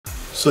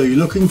So you're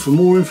looking for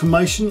more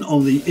information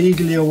on the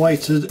eagerly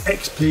awaited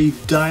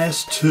XP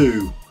Deus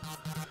II.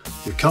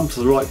 You've come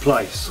to the right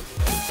place.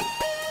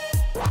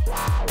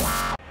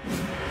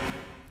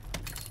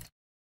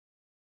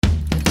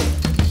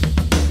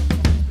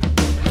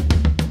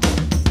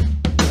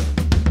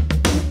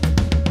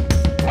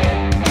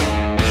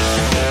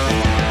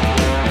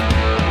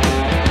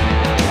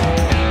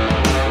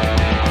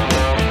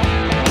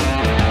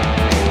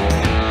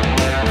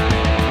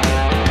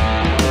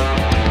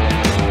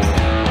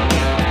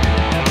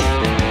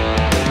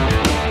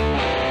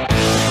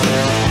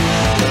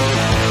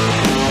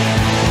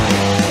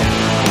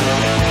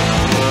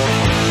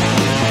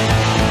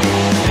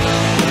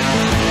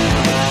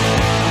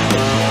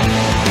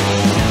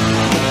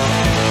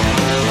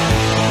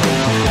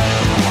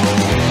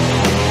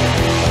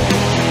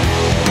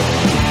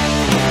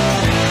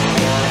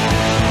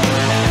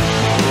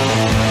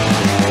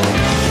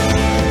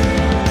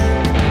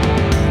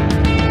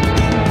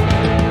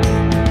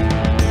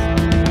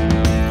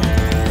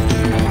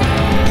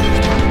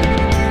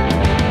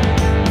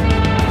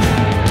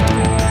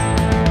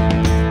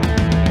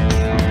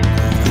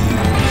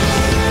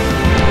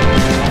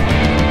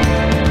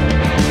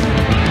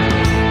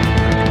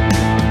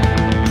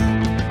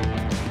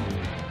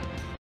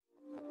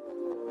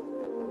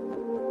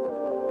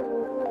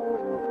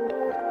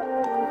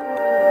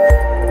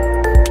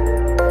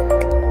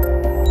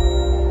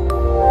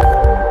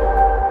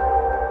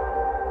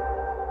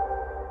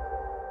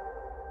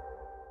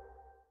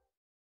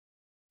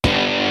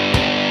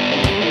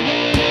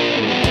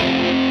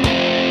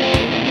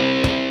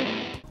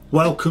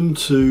 Welcome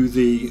to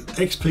the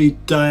XP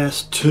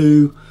Deus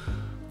II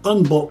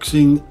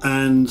unboxing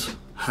and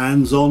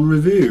hands-on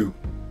review.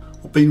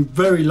 I've been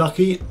very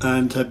lucky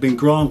and have been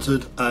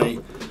granted a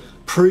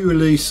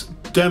pre-release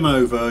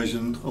demo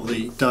version of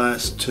the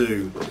Deus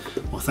II.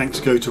 My thanks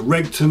go to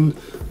Regton,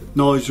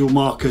 Nigel,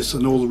 Marcus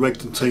and all the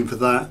Regton team for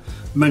that.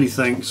 Many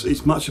thanks,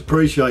 it's much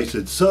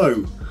appreciated. So,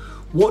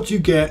 what do you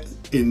get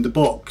in the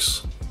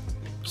box?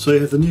 So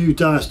you have the new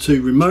Deus II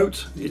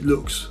remote. It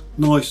looks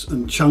nice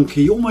and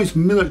chunky, almost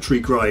military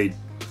grade,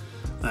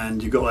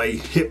 and you've got a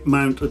hip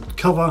mounted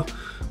cover,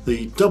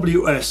 the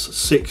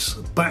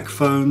WS6 back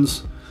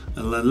phones,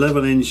 an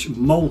 11-inch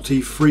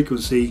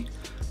multi-frequency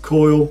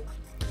coil,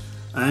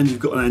 and you've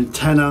got an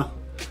antenna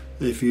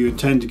if you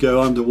intend to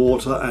go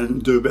underwater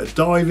and do a bit of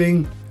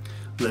diving.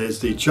 There's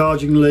the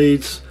charging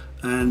leads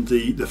and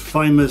the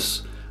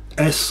famous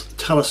S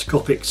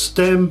telescopic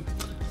stem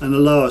and the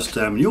lower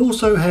stem. You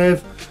also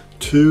have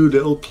two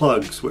little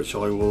plugs which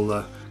I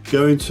will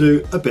go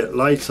into a bit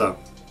later.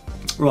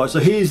 Right, so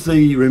here's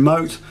the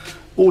remote.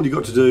 All you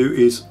got to do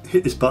is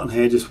hit this button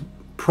here, just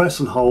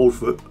press and hold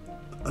for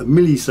a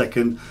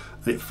millisecond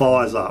and it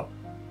fires up.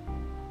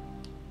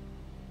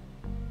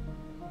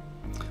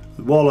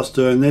 While it's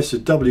doing this, the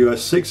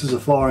WS6s are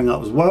firing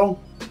up as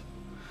well.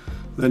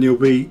 Then you'll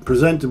be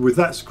presented with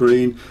that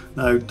screen.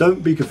 Now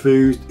don't be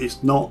confused,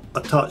 it's not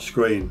a touch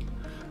screen.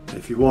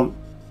 If you want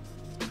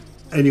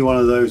any one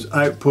of those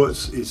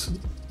outputs, it's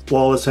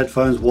wireless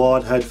headphones,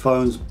 wired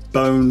headphones,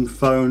 bone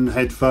phone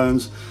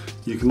headphones.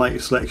 You can make a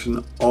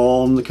selection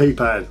on the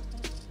keypad.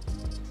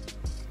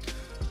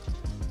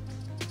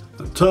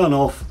 And turn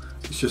off,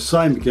 it's just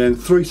same again,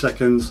 3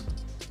 seconds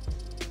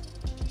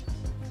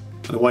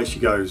and away she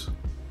goes.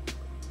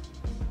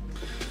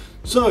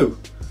 So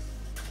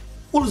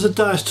what does a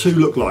Deus II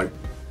look like?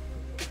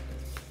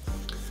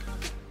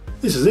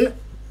 This is it.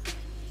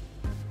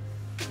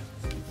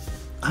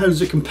 How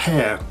does it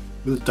compare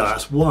with the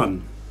Deus I?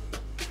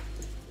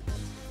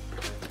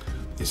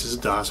 This is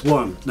a Deus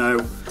I. Now,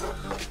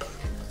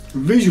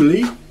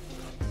 visually,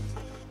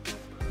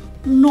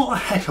 not a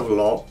heck of a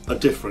lot of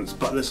difference,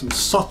 but there's some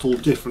subtle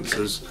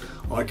differences,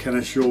 I can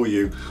assure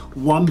you.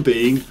 One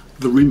being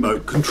the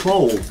remote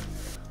control.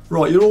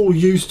 Right, you're all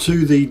used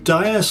to the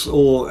Deus,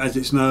 or as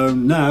it's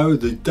known now,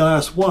 the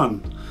Deus I.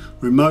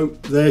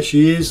 Remote, there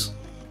she is,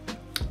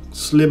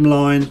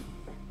 slimline.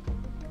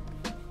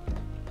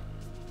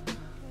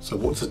 So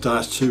what's the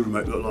Deus II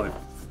remote look like?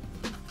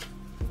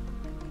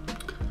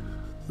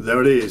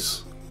 There it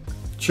is,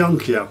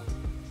 chunkier,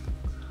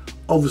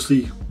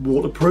 obviously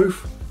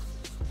waterproof.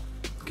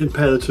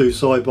 Compare the two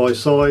side by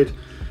side,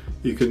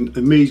 you can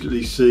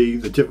immediately see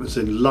the difference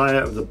in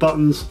layout of the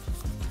buttons.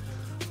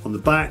 On the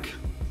back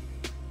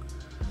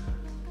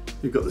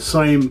you've got the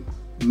same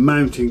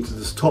mounting to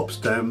the top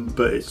stem,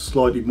 but it's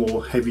slightly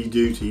more heavy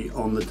duty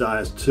on the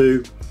Deus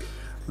II.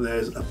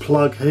 There's a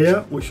plug here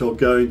which I'll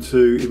go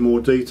into in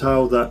more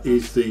detail. That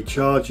is the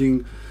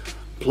charging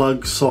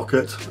plug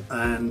socket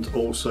and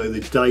also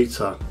the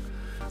data,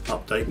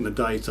 updating the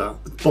data.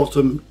 At the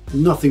bottom,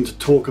 nothing to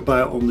talk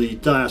about on the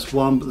Deus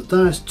I, but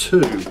the Deus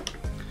II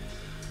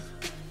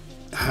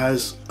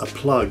has a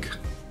plug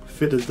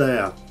fitted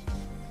there.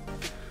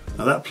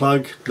 Now that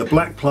plug, the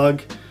black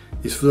plug,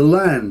 is for the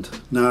land.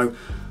 Now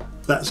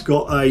that's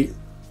got a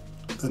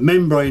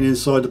membrane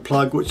inside the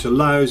plug which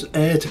allows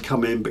air to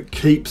come in but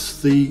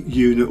keeps the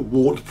unit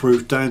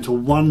waterproof down to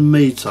 1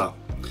 metre.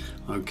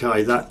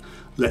 Okay, that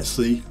lets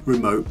the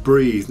remote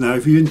breathe. Now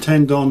if you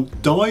intend on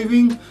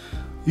diving,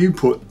 you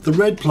put the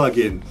red plug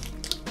in.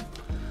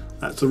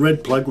 That's the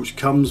red plug which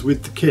comes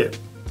with the kit.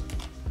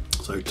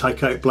 So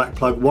take out black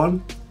plug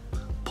 1,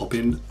 pop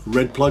in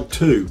red plug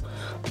 2.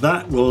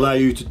 That will allow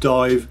you to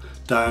dive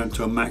down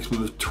to a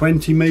maximum of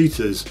 20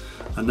 meters,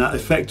 and that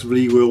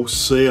effectively will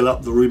seal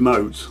up the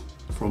remote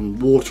from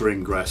water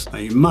ingress. Now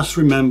you must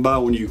remember,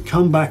 when you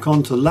come back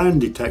onto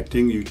land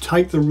detecting, you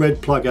take the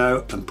red plug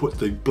out and put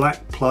the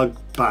black plug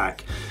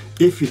back.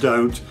 If you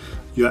don't,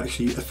 you're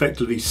actually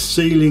effectively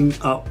sealing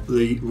up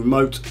the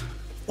remote.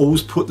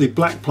 Always put the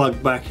black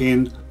plug back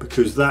in,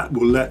 because that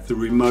will let the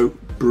remote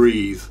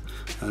breathe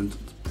and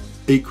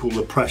equal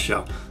the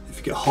pressure. If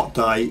you get a hot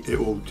day, it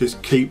will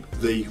just keep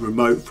the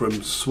remote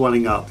from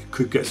swelling up. You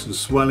could get some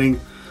swelling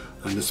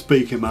and the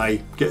speaker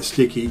may get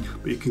sticky,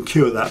 but you can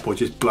cure that by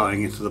just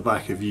blowing into the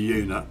back of your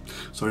unit.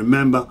 So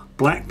remember,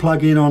 black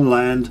plug in on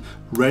land,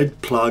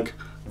 red plug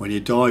when you're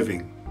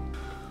diving.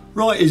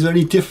 Right, is there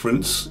any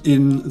difference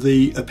in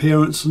the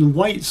appearance and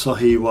weights, I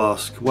hear you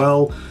ask?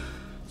 Well,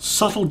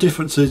 subtle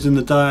differences in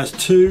the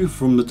Deus II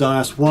from the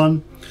Deus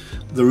I.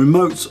 The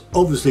remotes,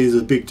 obviously there's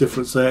a big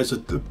difference there. It's a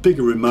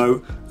bigger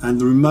remote,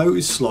 and the remote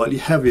is slightly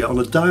heavier. On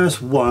the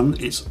Deus I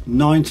it's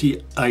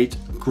 98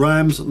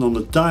 grams, and on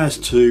the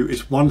Deus II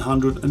it's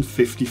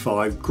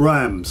 155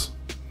 grams.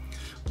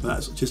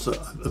 That's just a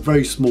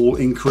very small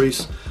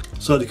increase.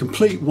 So the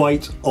complete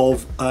weight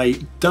of a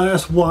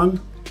Deus I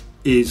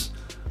is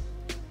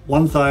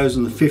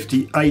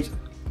 1058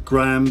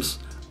 grams,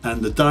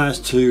 and the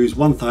Deus II is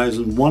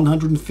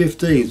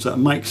 1115, so it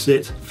makes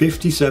it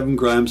 57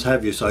 grams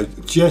heavier. So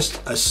just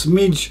a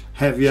smidge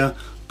heavier,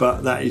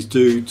 but that is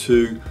due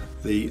to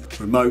the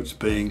remote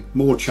being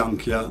more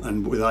chunkier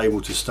and with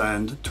able to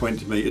stand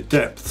 20 meter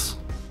depths.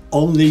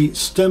 On the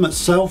stem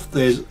itself,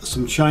 there's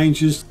some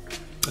changes.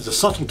 There's a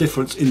subtle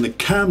difference in the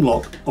cam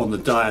lock on the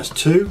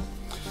Deus II.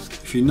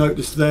 If you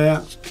notice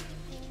there,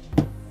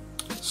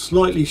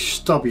 slightly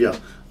stubbier.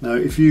 Now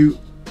if you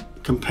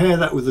compare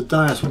that with the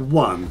Deus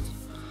I,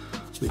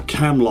 the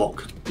cam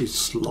lock is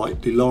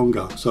slightly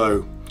longer.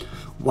 So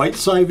weight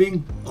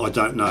saving, I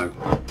don't know.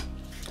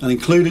 And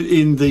included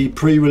in the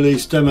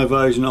pre-release demo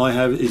version I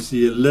have is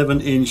the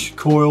 11-inch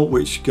coil,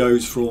 which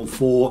goes from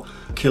 4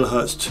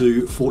 kilohertz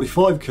to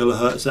 45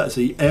 kilohertz. That's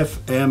the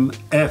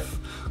FMF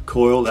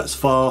coil. That's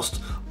fast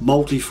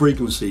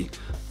multi-frequency.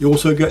 You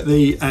also get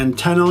the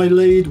antennae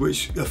lead,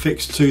 which are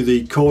fixed to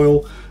the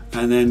coil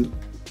and then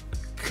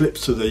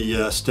clips to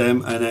the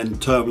stem and then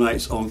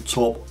terminates on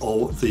top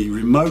of the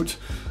remote,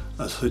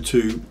 so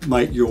to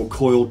make your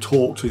coil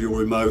talk to your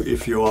remote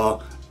if you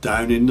are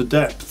down in the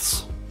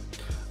depths.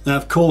 Now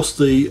of course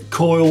the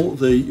coil,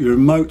 the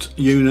remote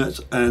unit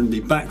and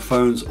the back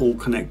phones all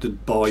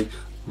connected by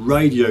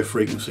radio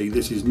frequency.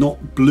 This is not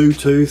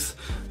Bluetooth,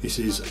 this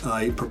is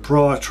a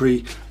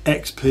proprietary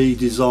XP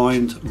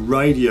designed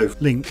radio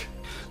link.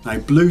 Now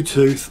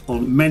Bluetooth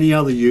on many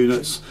other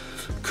units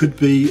could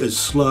be as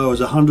slow as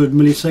 100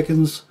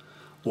 milliseconds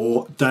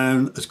or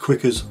down as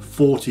quick as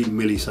 40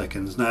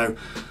 milliseconds. Now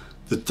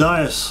the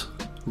Deus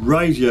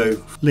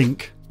radio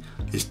link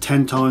is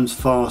 10 times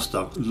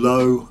faster,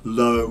 low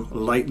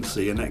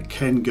latency, and it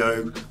can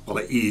go, well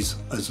it is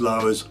as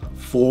low as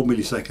 4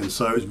 milliseconds,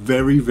 so it's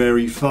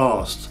very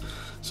fast.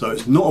 So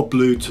it's not a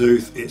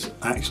Bluetooth, it's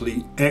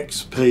actually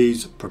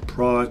XP's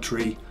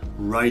proprietary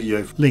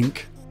radio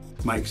link,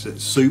 makes it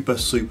super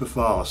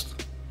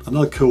fast.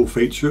 Another cool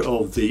feature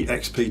of the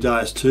XP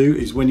Deus II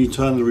is when you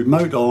turn the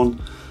remote on,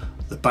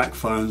 the back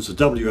phones, the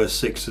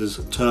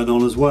WS6s turn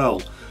on as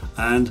well,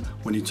 and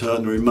when you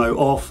turn the remote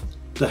off,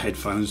 the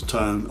headphones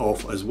turn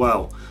off as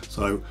well.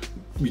 So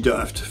you don't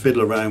have to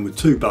fiddle around with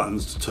two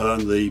buttons to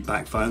turn the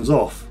back phones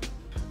off.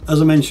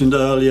 As I mentioned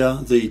earlier,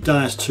 the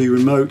Deus II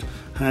remote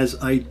has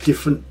a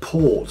different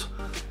port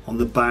on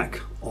the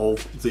back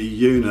of the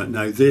unit.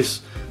 Now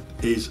this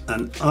is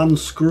an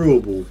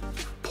unscrewable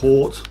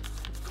port,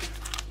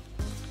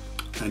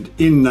 and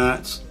in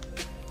that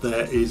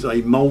there is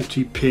a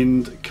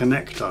multi-pinned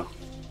connector.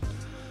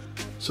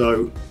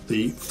 So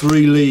the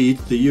 3 lead,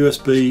 the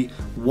USB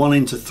 1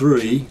 into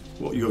 3,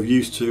 what you're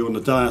used to on the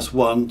Deus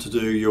I to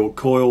do your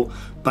coil,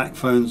 back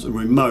phones and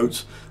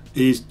remote,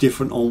 is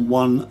different on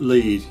 1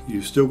 lead.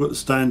 You've still got the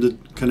standard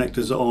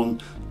connectors on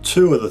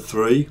 2 of the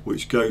 3,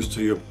 which goes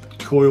to your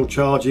coil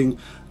charging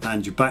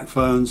and your back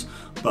phones,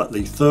 but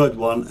the third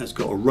one has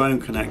got a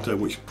round connector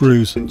which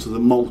screws into the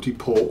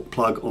multi-port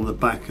plug on the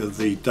back of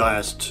the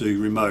Deus II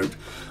remote.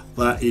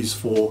 That is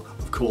for,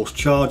 of course,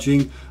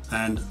 charging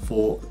and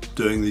for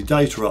doing the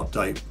data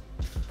update.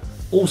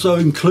 Also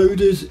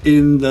included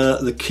in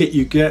the kit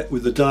you get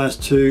with the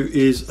Deus II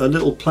is a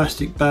little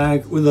plastic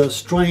bag with a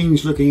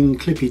strange looking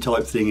clippy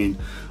type thing in.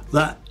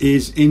 That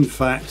is in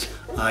fact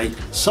a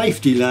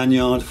safety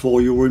lanyard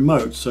for your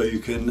remote, so you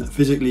can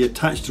physically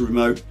attach the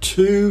remote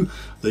to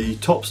the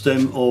top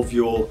stem of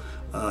your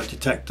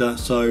detector,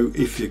 so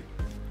if your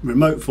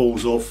remote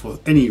falls off for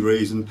any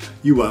reason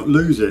you won't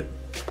lose it.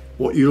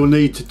 What you'll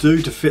need to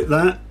do to fit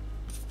that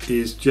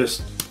is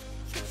just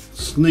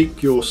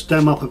sneak your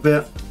stem up a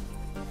bit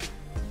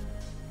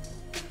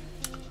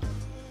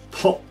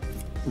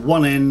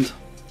one end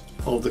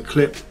of the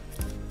clip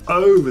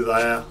over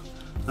there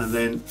and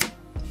then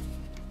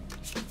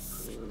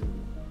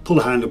pull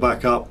the handle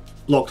back up,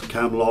 lock the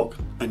cam lock,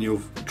 and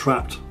you've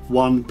trapped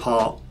one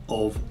part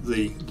of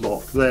the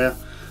lock there.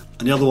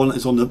 And the other one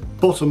is on the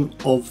bottom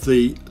of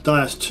the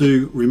Deus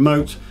II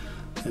remote.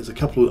 There's a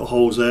couple of little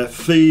holes there.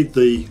 Feed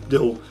the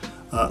little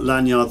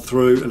lanyard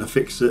through and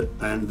affix it,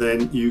 and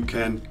then you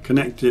can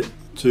connect it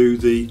to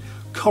the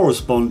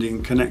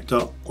corresponding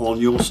connector on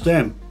your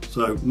stem.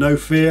 So no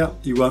fear,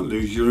 you won't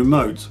lose your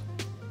remote.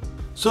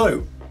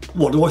 So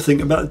what do I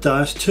think about the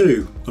Deus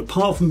II?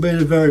 Apart from being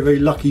a very, very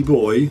lucky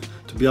boy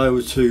to be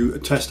able to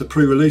test a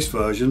pre-release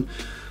version,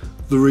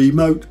 the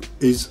remote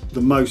is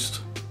the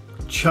most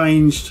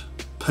changed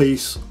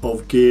piece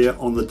of gear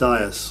on the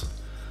Deus.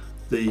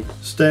 The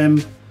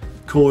stem,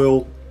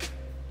 coil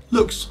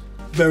looks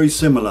very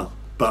similar,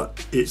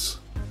 but it's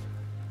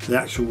the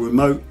actual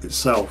remote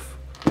itself.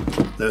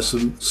 There's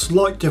some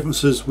slight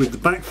differences with the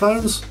back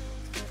phones.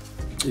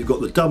 You've got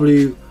the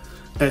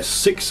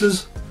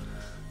WS6s,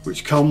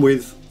 which come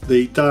with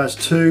the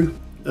Deus II,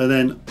 and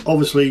then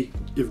obviously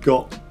you've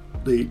got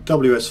the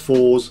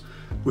WS4s,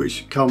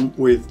 which come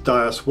with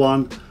Deus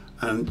I,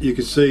 and you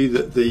can see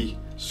that the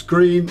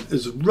screen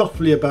is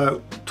roughly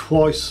about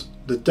twice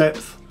the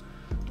depth,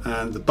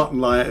 and the button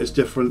layout is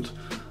different,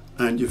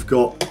 and you've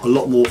got a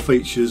lot more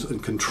features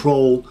and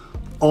control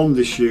on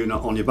this unit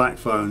on your back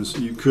phones.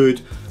 You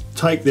could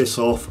take this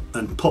off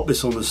and pop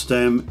this on the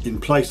stem in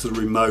place of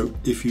the remote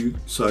if you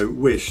so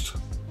wished.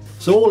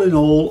 So all in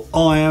all,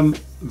 I am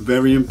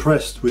very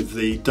impressed with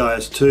the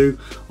Deus II.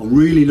 I'm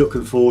really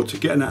looking forward to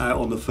getting it out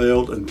on the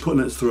field and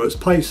putting it through its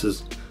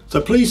paces.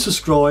 So please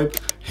subscribe,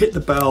 hit the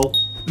bell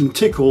and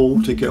tick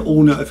all to get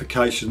all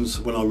notifications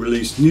when I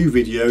release new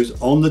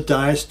videos on the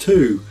Deus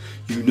II.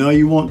 You know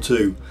you want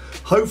to.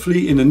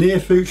 Hopefully in the near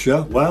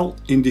future, well,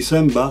 in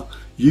December,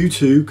 you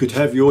too could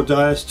have your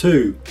Deus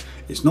II.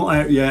 It's not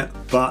out yet,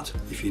 but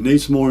if you need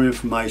some more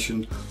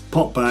information,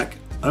 pop back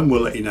and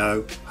we'll let you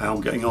know how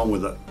I'm getting on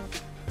with it.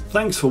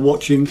 Thanks for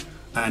watching,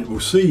 and we'll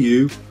see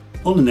you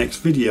on the next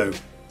video.